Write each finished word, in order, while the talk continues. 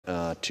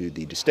to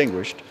the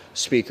distinguished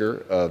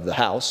Speaker of the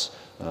House,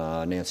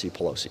 Nancy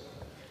Pelosi.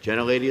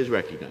 Gentlelady is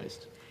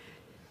recognized.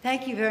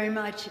 Thank you very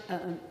much,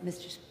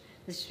 Mr.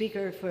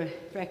 Speaker, for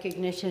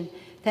recognition.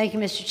 Thank you,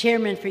 Mr.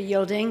 Chairman, for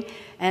yielding,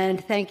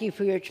 and thank you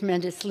for your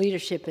tremendous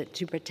leadership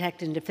to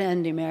protect and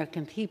defend the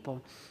American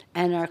people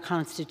and our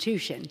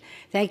Constitution.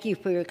 Thank you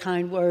for your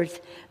kind words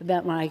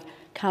about my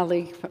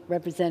colleague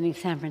representing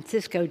San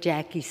Francisco,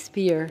 Jackie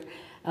Spear,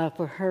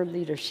 for her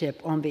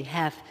leadership on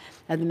behalf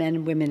of the men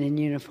and women in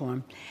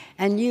uniform.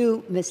 And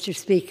you, Mr.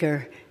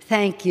 Speaker,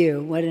 thank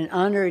you. What an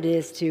honor it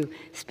is to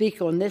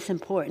speak on this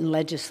important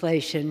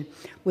legislation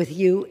with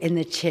you in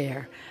the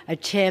chair, a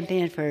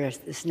champion for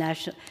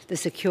the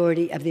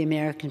security of the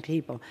American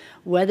people,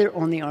 whether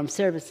on the Armed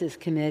Services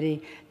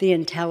Committee, the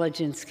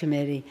Intelligence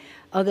Committee,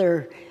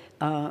 other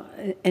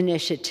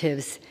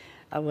initiatives,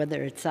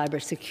 whether it's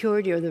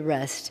cybersecurity or the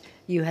rest.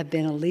 You have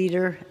been a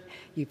leader.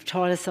 You've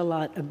taught us a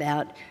lot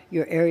about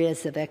your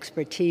areas of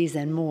expertise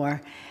and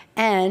more.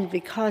 And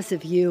because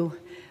of you,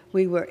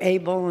 we were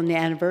able, on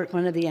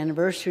one of the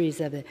anniversaries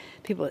of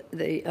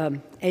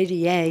the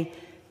ADA,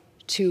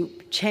 to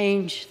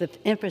change the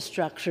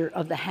infrastructure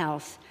of the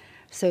House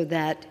so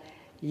that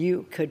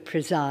you could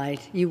preside.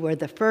 You were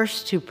the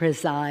first to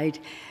preside,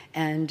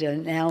 and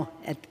now,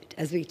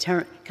 as we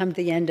come to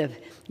the end of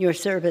your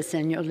service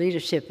and your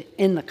leadership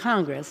in the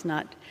Congress,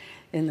 not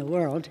in the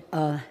world,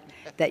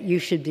 that you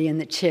should be in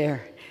the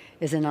chair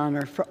is an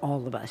honor for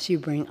all of us. You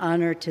bring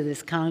honor to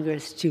this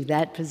Congress, to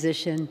that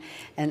position,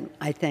 and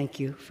I thank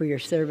you for your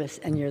service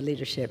and your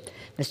leadership,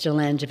 Mr.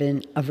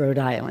 Langevin of Rhode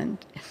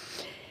Island.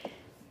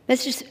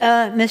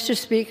 Mr.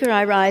 Speaker,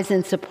 I rise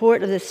in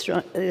support of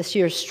this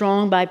year's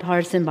strong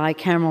bipartisan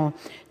bicameral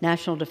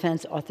National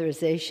Defense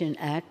Authorization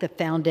Act, the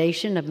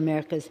foundation of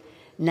America's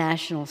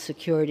national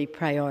security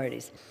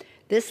priorities.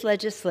 This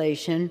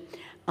legislation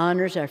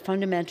honors our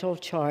fundamental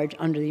charge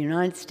under the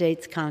United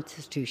States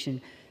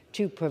Constitution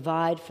to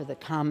provide for the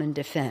common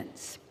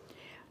defense.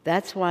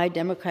 That's why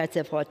Democrats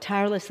have fought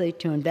tirelessly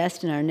to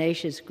invest in our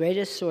nation's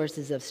greatest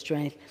sources of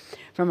strength,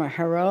 from our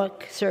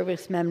heroic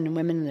servicemen and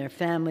women and their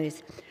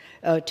families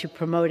to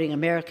promoting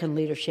American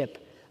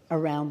leadership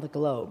around the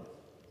globe.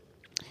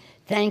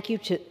 Thanks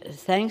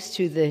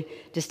to the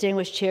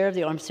distinguished chair of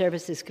the Armed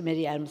Services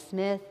Committee, Adam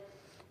Smith,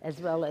 as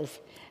well as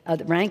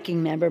the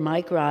ranking member,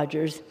 Mike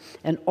Rogers,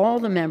 and all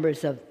the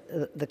members of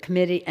the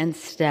committee and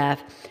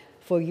staff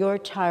for your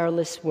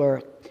tireless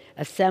work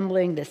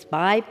assembling this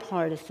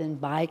bipartisan,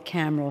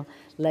 bicameral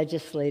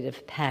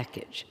legislative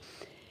package.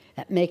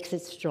 That makes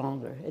it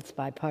stronger, its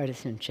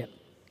bipartisanship.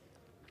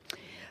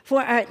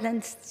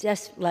 Let's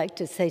just like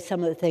to say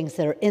some of the things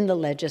that are in the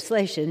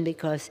legislation,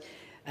 because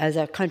as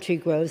our country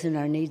grows and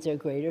our needs are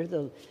greater,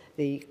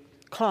 the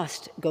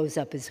cost goes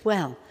up as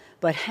well.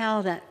 But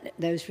how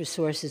those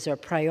resources are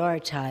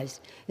prioritized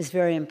is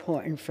very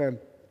important for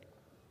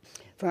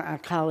our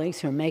colleagues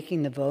who are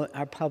making the vote,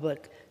 our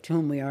public to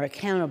whom we are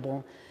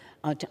accountable,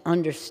 to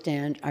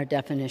understand our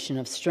definition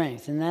of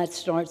strength. And that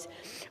starts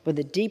with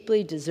a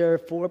deeply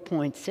deserved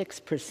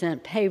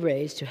 4.6% pay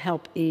raise to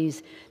help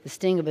ease the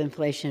sting of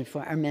inflation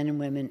for our men and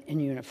women in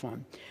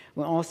uniform.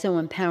 We're also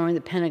empowering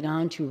the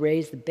Pentagon to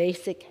raise the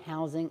basic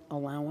housing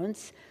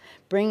allowance,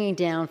 bringing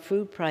down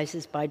food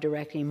prices by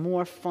directing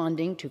more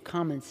funding to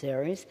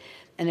commissaries,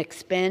 and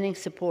expanding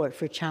support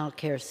for child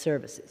care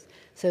services.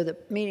 So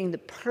that meeting the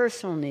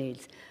personal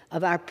needs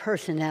of our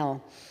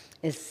personnel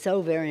is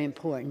so very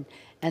important,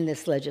 and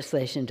this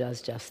legislation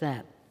does just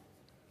that.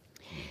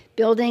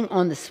 Building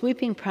on the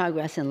sweeping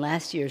progress in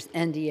last year's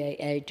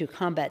NDAA to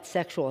combat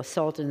sexual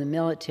assault in the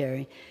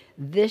military,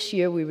 this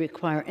year we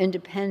require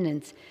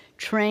independently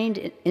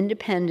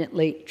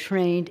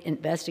trained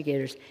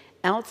investigators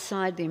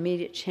outside the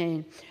immediate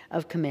chain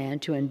of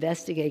command to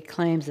investigate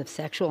claims of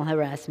sexual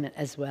harassment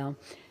as well.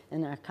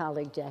 And our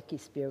colleague Jackie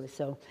Spear was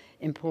so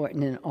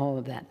important in all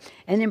of that.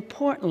 And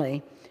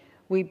importantly,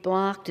 we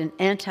blocked an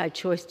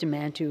anti-choice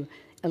demand to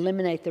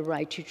eliminate the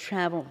right to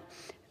travel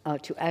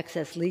to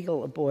access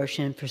legal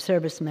abortion for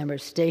service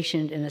members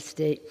stationed in a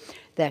state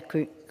that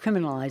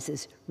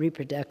criminalizes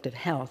reproductive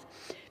health.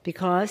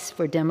 Because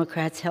for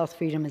Democrats, health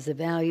freedom is a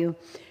value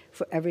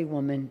for every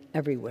woman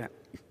everywhere.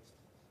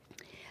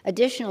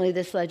 Additionally,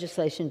 this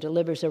legislation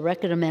delivers a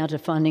record amount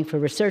of funding for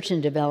research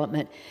and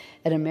development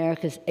at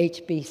America's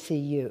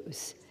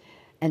HBCUs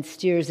and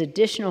steers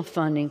additional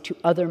funding to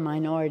other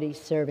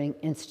minority-serving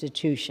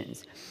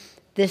institutions.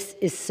 This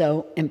is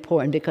so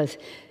important because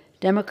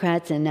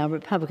Democrats and now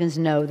Republicans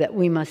know that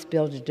we must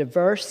build a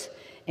diverse,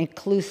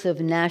 inclusive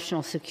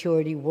national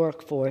security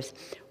workforce,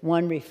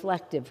 one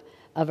reflective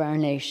of our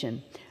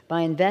nation.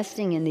 By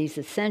investing in these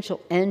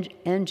essential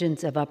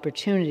engines of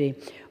opportunity,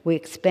 we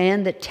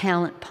expand the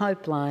talent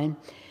pipeline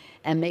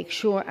and make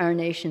sure our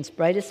nation's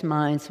brightest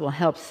minds will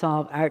help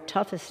solve our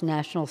toughest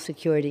national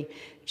security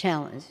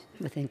challenge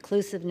with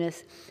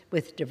inclusiveness,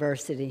 with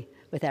diversity,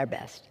 with our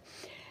best.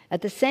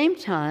 At the same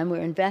time,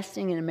 we're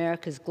investing in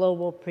America's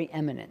global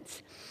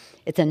preeminence.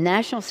 It's a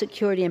national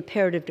security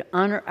imperative to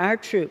honor our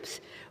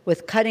troops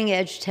with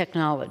cutting-edge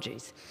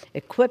technologies,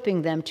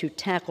 equipping them to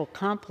tackle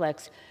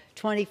complex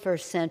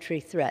 21st century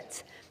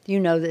threats. You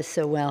know this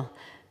so well,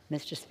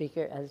 Mr.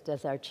 Speaker, as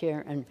does our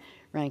chair and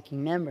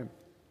ranking member.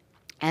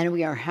 And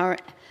we are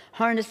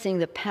harnessing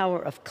the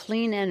power of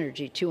clean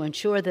energy to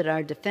ensure that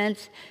our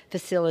defense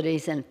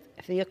facilities and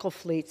vehicle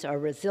fleets are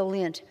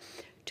resilient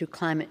to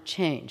climate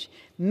change.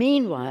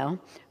 Meanwhile,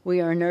 we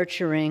are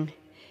nurturing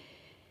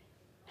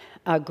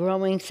a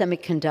growing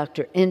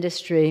semiconductor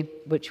industry,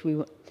 which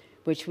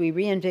we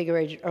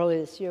reinvigorated earlier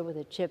this year with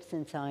the Chips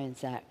and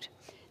Science Act.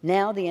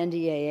 Now the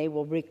NDAA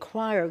will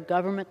require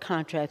government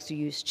contracts to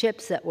use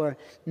chips that were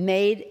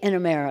made in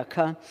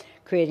America,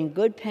 creating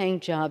good-paying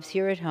jobs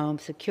here at home,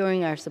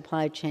 securing our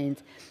supply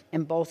chains,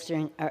 and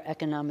bolstering our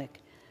economic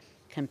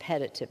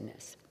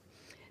competitiveness.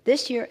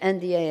 This year,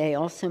 NDAA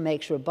also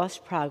makes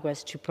robust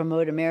progress to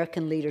promote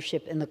American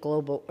leadership in the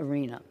global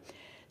arena.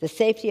 The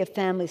safety of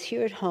families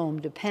here at home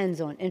depends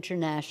on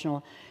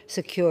international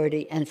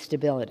security and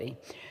stability.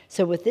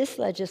 So with this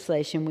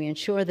legislation, we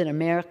ensure that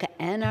America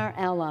and our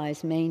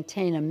allies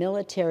maintain a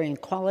military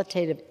and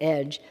qualitative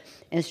edge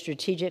in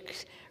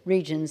strategic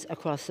regions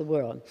across the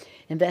world,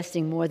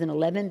 investing more than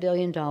 $11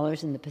 billion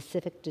in the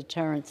Pacific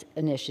Deterrence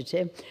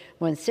Initiative,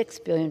 more than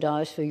 $6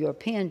 billion for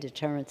European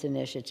Deterrence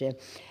Initiative,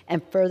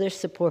 and further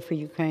support for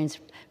Ukraine's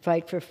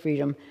fight for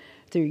freedom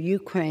through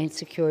Ukraine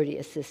Security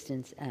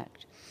Assistance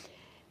Act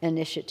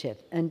initiative.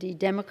 Indeed,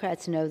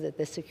 Democrats know that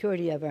the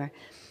security of our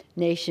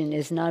nation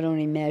is not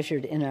only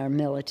measured in our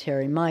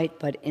military might,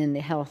 but in the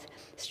health,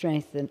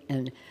 strength,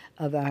 and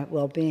of our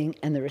well-being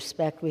and the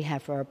respect we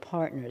have for our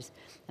partners.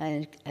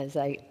 And as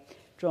I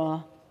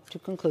draw to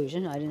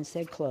conclusion, I didn't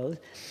say close,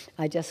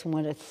 I just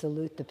want to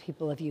salute the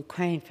people of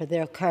Ukraine for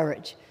their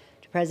courage,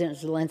 to President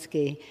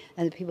Zelensky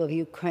and the people of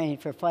Ukraine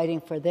for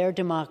fighting for their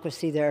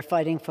democracy. They're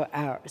fighting for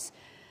ours,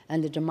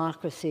 and the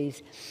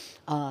democracies,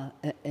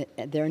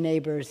 their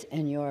neighbors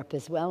in Europe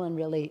as well, and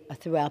really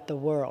throughout the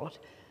world.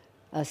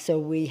 So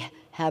we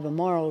have a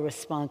moral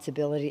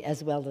responsibility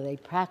as well as a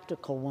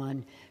practical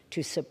one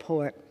to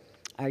support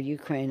our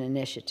Ukraine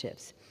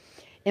initiatives.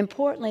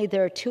 Importantly,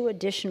 there are two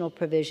additional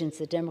provisions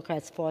that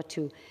Democrats fought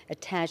to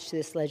attach to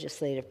this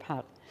legislative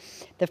pact.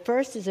 The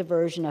first is a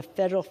version of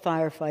Federal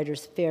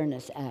Firefighters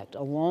Fairness Act,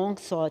 a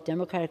long-sought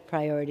Democratic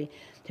priority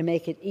to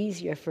make it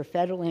easier for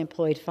federally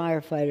employed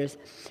firefighters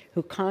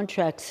who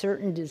contract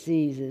certain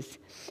diseases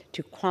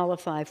to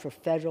qualify for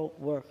federal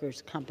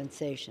workers'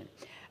 compensation.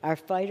 I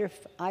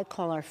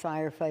call our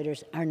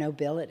firefighters our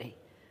nobility.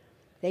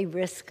 They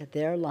risk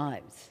their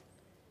lives,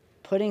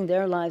 putting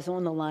their lives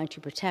on the line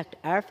to protect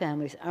our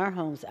families, our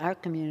homes, our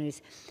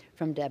communities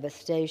from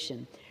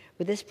devastation.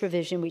 With this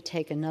provision, we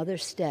take another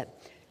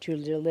step to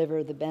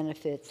deliver the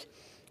benefits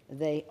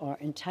they are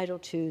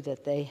entitled to,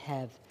 that they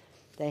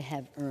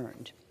have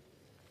earned.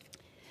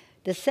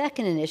 The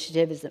second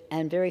initiative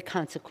and very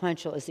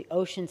consequential is the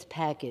Oceans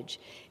Package.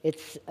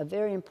 It's a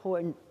very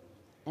important,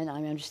 and I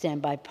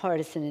understand,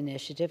 bipartisan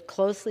initiative,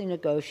 closely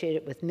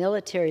negotiated with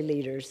military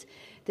leaders.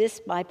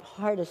 This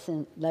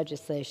bipartisan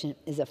legislation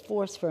is a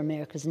force for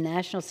America's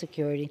national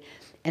security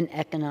and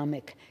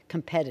economic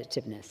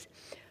competitiveness.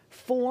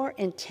 4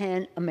 in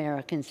 10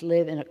 Americans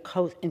live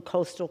in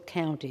coastal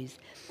counties,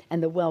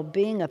 and the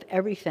well-being of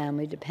every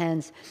family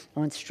depends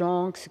on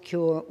strong,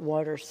 secure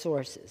water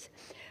sources.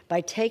 By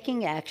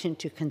taking action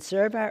to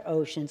conserve our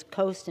oceans,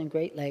 coasts, and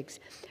Great Lakes,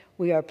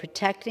 we are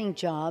protecting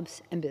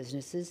jobs and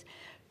businesses,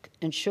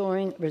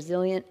 ensuring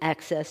resilient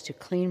access to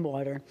clean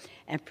water,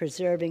 and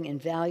preserving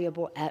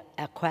invaluable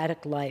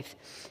aquatic life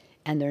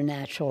and their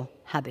natural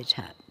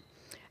habitat.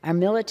 Our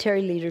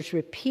military leaders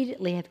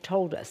repeatedly have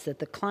told us that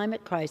the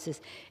climate crisis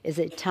is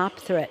a top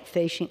threat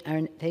facing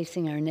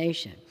our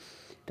nation.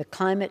 The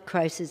climate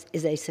crisis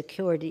is a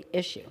security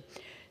issue.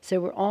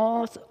 So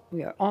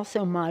we are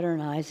also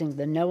modernizing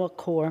the NOAA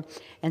Corps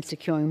and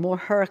securing more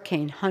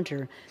Hurricane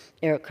Hunter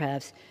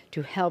aircrafts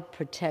to help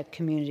protect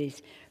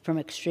communities from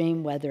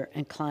extreme weather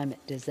and climate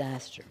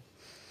disaster.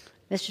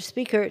 Mr.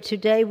 Speaker,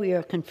 today we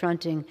are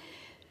confronting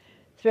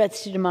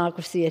threats to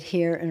democracy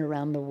here and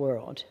around the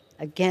world.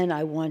 Again,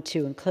 I want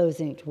to, in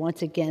closing,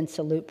 once again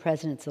salute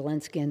President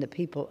Zelensky and the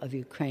people of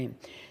Ukraine.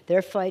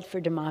 Their fight for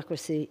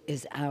democracy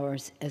is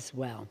ours as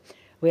well.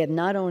 We have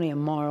not only a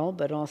moral,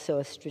 but also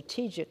a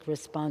strategic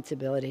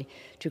responsibility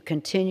to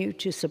continue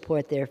to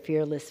support their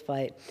fearless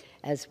fight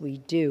as we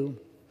do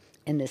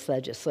in this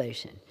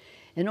legislation.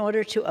 In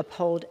order to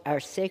uphold our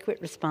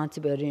sacred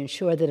responsibility to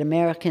ensure that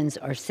Americans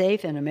are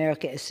safe and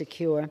America is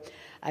secure,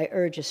 I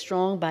urge a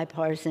strong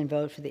bipartisan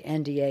vote for the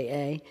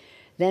NDAA.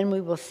 Then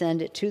we will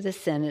send it to the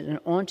Senate and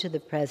on to the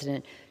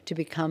President to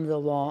become the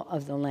law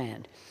of the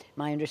land.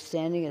 My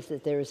understanding is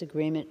that there is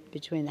agreement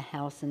between the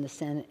House and the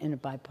Senate in a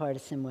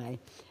bipartisan way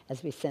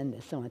as we send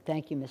this on.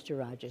 Thank you, Mr.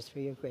 Rogers, for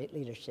your great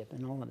leadership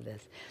in all of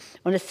this.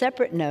 On a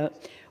separate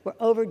note, we're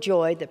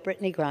overjoyed that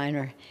Brittany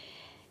Griner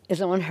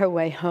is on her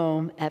way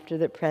home after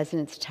the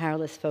President's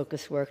tireless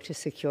focused work to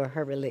secure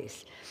her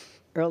release.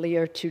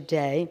 Earlier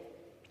today,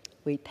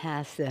 we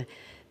passed the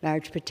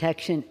Marriage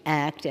Protection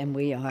Act, and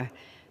we are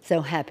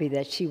so happy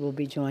that she will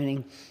be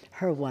joining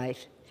her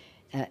wife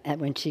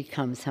when she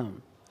comes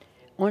home.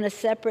 On a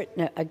separate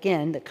note,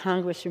 again, the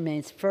Congress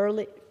remains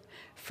firmly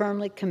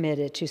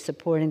committed to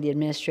supporting the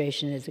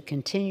administration as it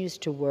continues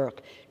to work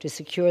to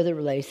secure the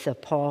release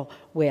of Paul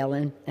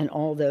Whelan and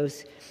all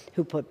those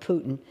who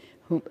Putin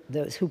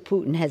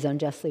has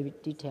unjustly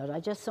detained. I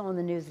just saw on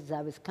the news as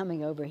I was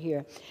coming over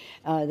here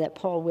that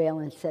Paul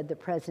Whelan said the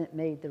president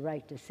made the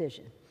right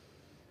decision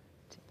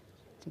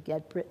to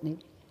get Brittany,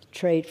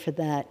 trade for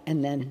that,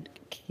 and then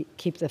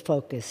keep the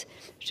focus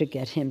to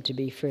get him to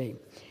be free.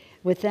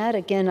 With that,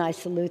 again, I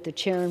salute the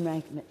Chair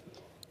and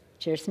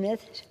Chair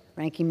Smith,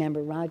 Ranking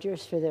Member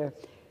Rogers for their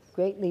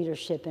great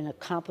leadership in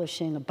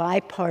accomplishing a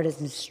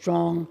bipartisan,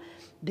 strong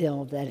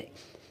bill that,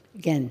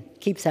 again,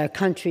 keeps our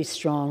country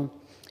strong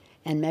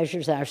and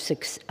measures our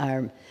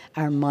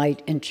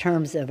might in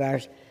terms of our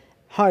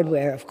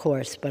hardware, of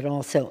course, but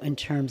also in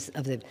terms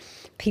of the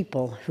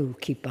people who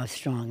keep us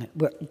strong.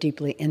 We're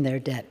deeply in their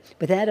debt.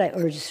 With that, I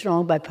urge a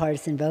strong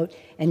bipartisan vote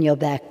and yield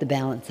back the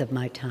balance of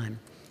my time.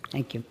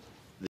 Thank you.